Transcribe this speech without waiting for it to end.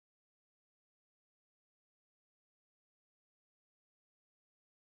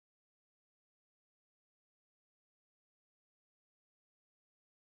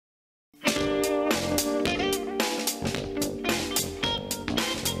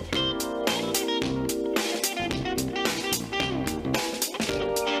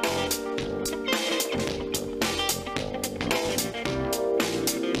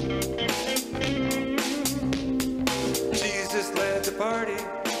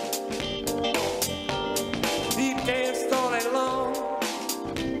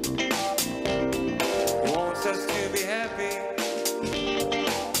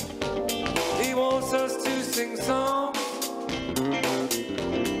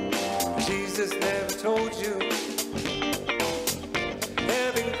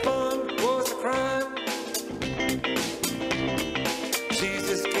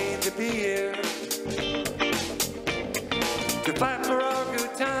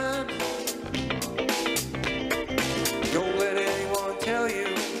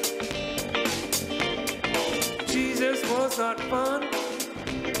about fun.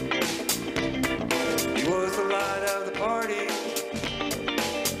 He was the light of the party.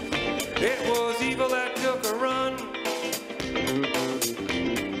 It was evil that took a run.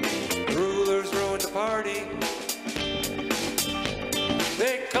 Rulers ruined the party.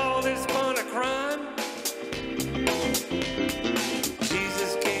 They called his fun a crime.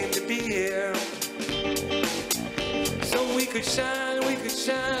 Jesus came to be here so we could shine, we could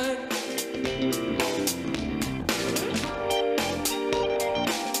shine.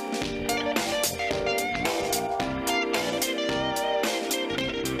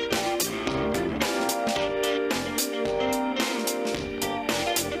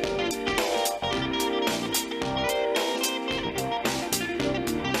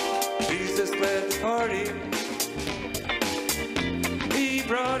 Jesus led the party. He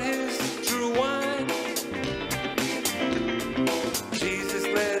brought his true wine. Jesus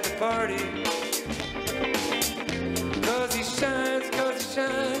led the party. 'Cause he shines, 'cause he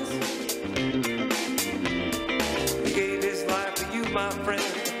shines. He gave his life for you, my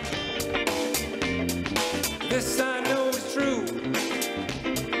friend. This I know is true.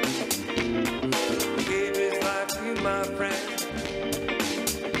 He gave his life for you, my friend,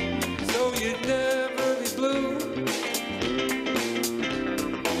 so you'd never be blue.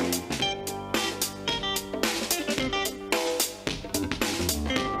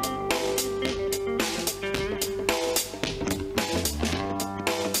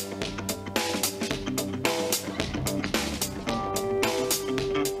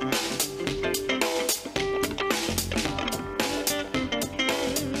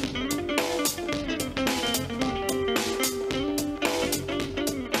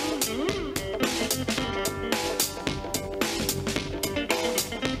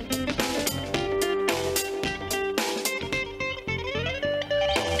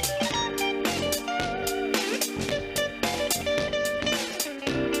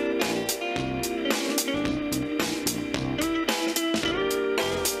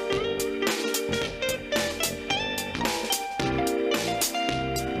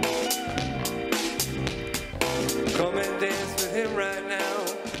 Come and dance with him right now.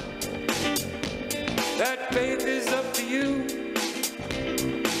 That faith is up to you.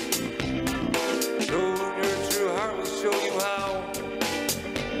 Knowing your true heart will show you how.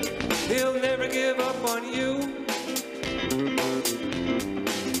 He'll never give up on you.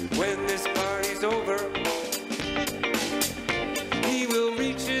 When this party's over, he will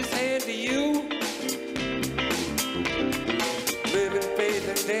reach his hand to you. Live in faith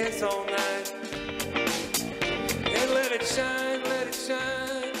and dance all night, and let it shine.